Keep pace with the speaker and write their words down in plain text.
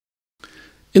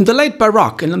In the late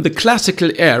Baroque and in the classical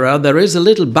era, there is a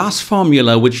little bass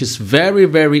formula which is very,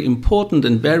 very important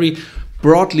and very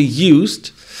broadly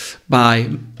used by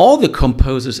all the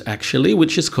composers actually,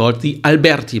 which is called the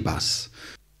Alberti-Bass.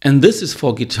 And this is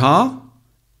for guitar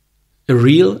a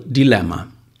real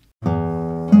dilemma.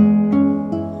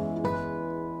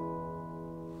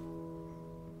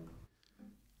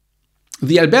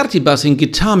 The Alberti-Bass in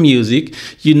guitar music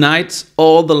unites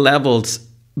all the levels,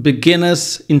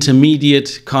 beginners,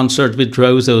 intermediate, concert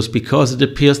virtuosos, because it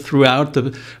appears throughout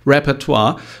the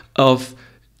repertoire of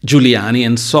Giuliani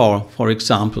and Sor, for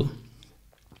example.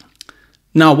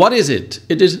 Now, what is it?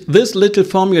 It is this little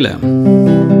formula.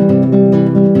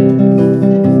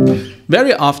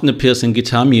 Very often appears in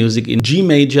guitar music in G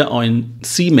major or in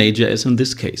C major, as in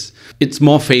this case. It's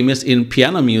more famous in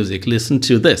piano music. Listen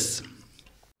to this.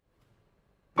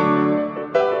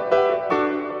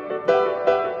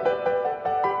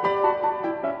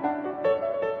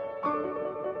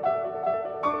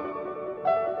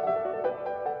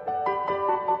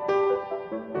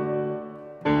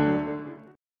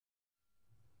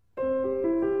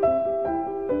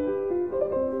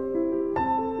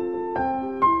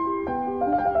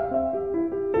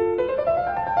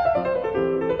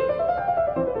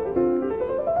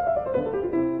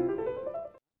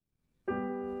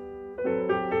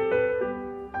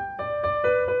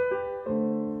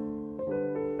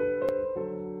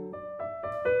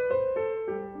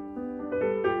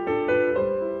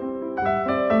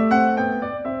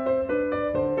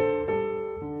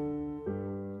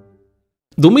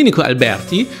 Domenico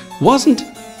Alberti wasn't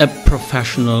a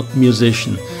professional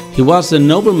musician. He was a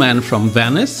nobleman from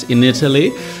Venice in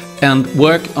Italy and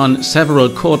worked on several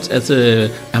courts as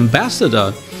an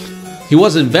ambassador. He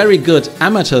was a very good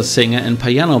amateur singer and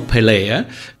piano player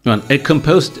and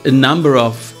composed a number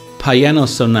of piano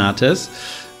sonatas,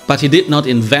 but he did not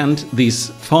invent this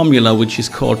formula which is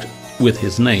called with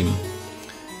his name.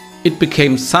 It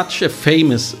became such a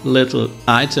famous little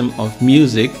item of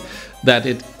music that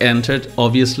it entered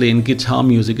obviously in guitar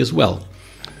music as well.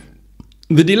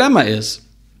 The dilemma is,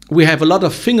 we have a lot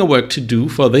of fingerwork to do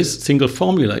for this single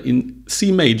formula. In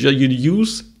C major you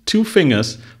use two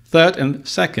fingers, third and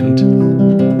second.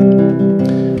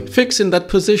 Fix in that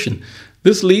position.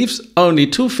 This leaves only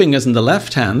two fingers in the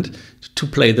left hand to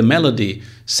play the melody.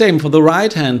 Same for the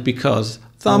right hand, because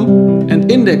thumb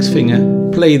and index finger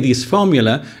play this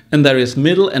formula, and there is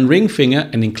middle and ring finger,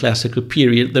 and in classical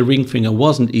period the ring finger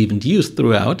wasn't even used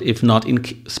throughout, if not in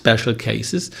special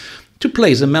cases, to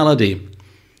play the melody.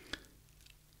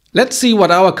 Let's see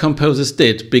what our composers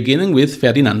did, beginning with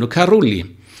Ferdinando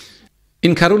Carulli.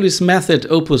 In Carulli's method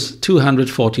opus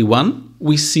 241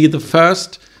 we see the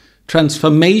first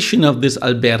transformation of this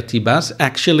Alberti-Bass.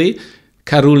 Actually,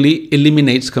 Carulli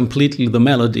eliminates completely the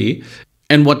melody,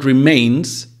 and what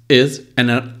remains is an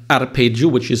arpeggio,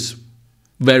 which is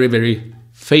very, very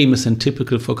famous and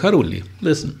typical for Carulli.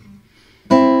 Listen.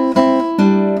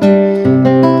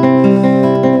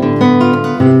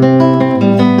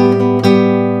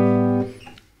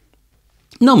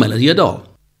 No melody at all.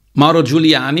 Mauro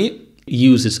Giuliani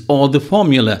uses all the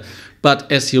formula, but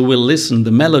as you will listen,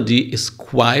 the melody is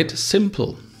quite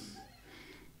simple.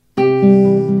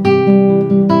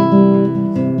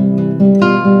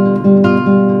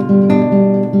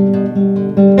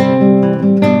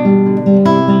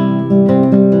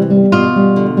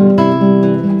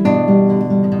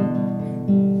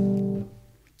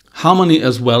 Harmony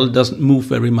as well doesn't move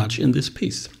very much in this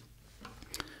piece.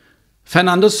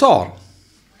 Fernando Sor.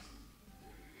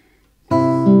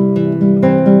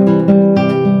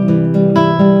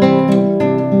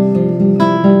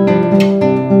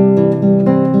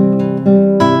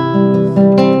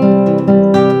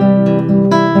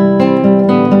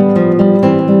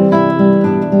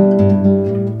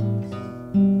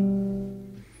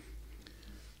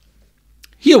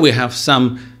 Here we have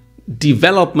some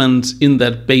developments in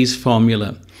that bass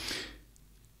formula.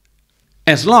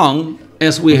 As long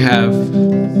as we have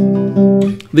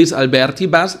this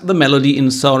Alberti-Bass, the melody in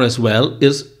Sor as well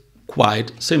is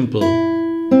quite simple.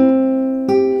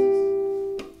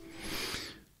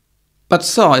 But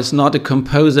Sor is not a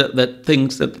composer that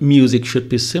thinks that music should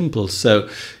be simple, so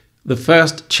the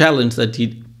first challenge that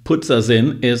he puts us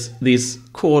in is this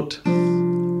chord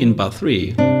in bar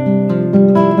 3.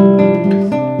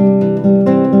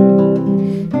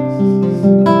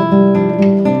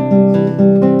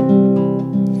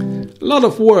 A lot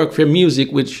of work for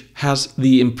music which has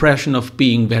the impression of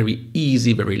being very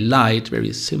easy, very light,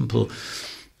 very simple.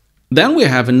 Then we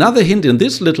have another hint in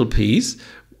this little piece,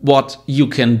 what you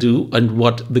can do and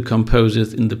what the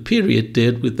composers in the period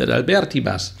did with that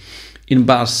Alberti-Bass. In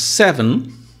bar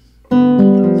 7,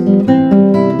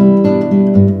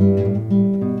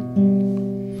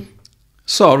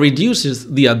 Sor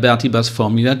reduces the Alberti-Bass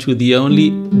formula to the only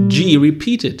G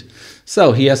repeated.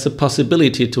 So he has the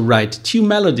possibility to write two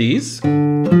melodies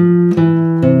in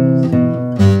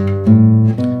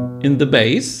the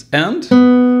bass and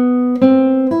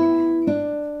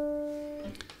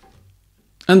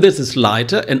this is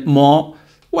lighter and more,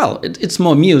 well, it's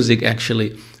more music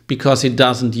actually, because it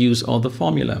doesn't use all the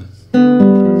formula.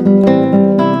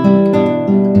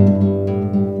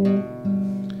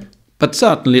 But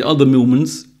certainly all the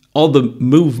movements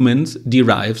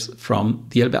derives from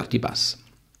the Alberti-Bass.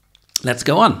 Let's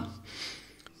go on.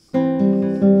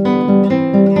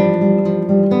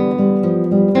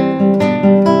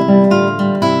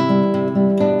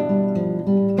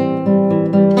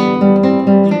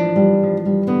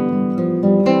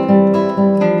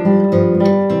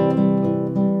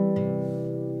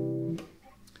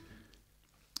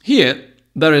 Here,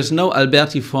 there is no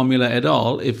Alberti formula at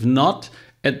all. If not,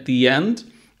 at the end,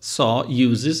 Sor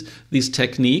uses this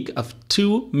technique of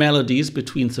two melodies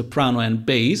between soprano and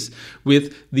bass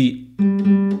with the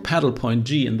pedal point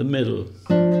G in the middle.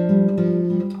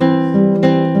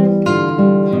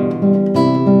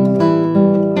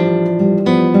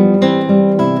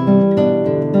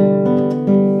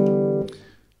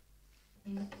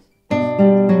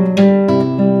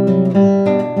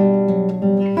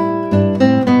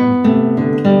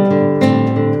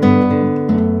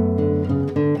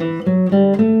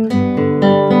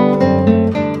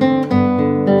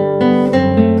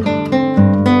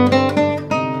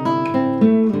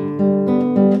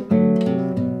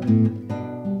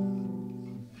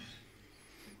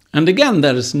 And again,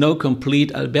 there is no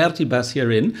complete Alberti-Bass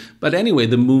herein, but anyway,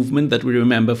 the movement that we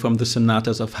remember from the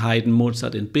sonatas of Haydn,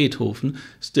 Mozart and Beethoven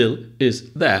still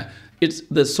is there. It's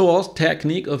the Sor's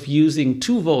technique of using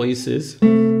two voices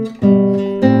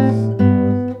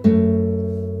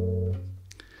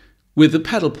with the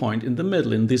pedal point in the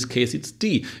middle. In this case, it's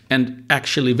D. And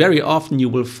actually, very often you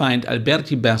will find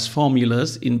Alberti-Bass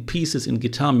formulas in pieces in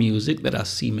guitar music that are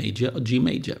C major or G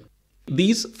major.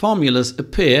 These formulas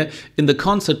appear in the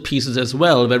concert pieces as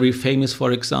well. Very famous,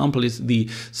 for example, is the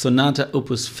Sonata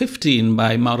Opus 15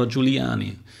 by Mauro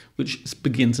Giuliani, which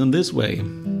begins in this way.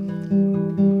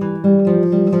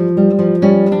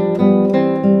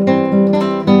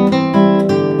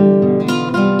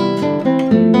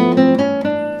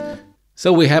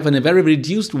 So we have in a very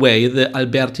reduced way the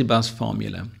Alberti-Bass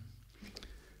formula.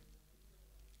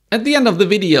 At the end of the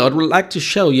video, I would like to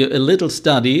show you a little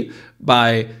study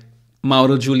by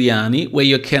Mauro Giuliani, where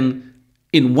you can,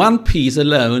 in one piece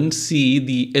alone, see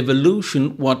the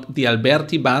evolution, what the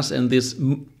Alberti-Bass and these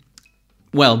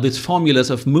formulas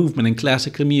of movement in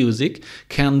classical music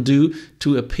can do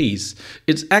to a piece.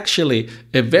 It's actually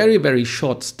a very, very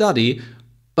short study,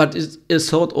 but it's a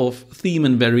sort of theme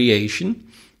and variation.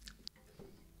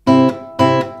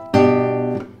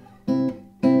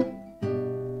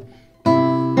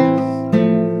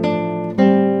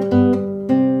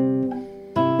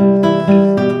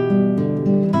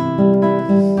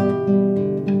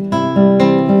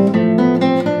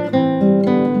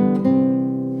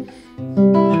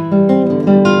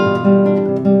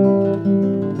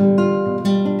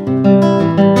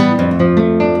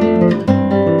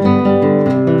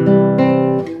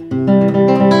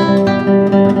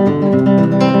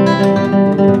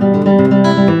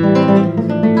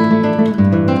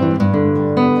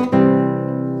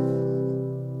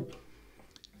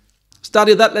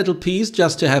 Study that little piece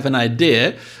just to have an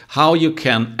idea how you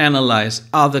can analyze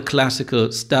other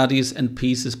classical studies and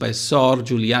pieces by Sor,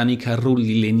 Giuliani,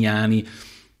 Carulli, Legnani,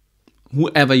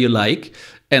 whoever you like,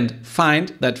 and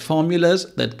find that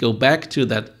formulas that go back to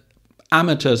that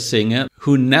amateur singer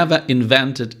who never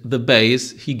invented the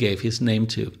bass he gave his name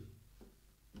to.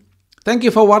 Thank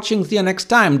you for watching. See you next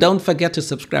time. Don't forget to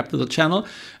subscribe to the channel.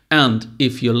 And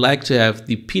if you like to have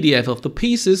the PDF of the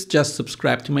pieces, just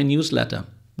subscribe to my newsletter.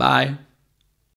 Bye.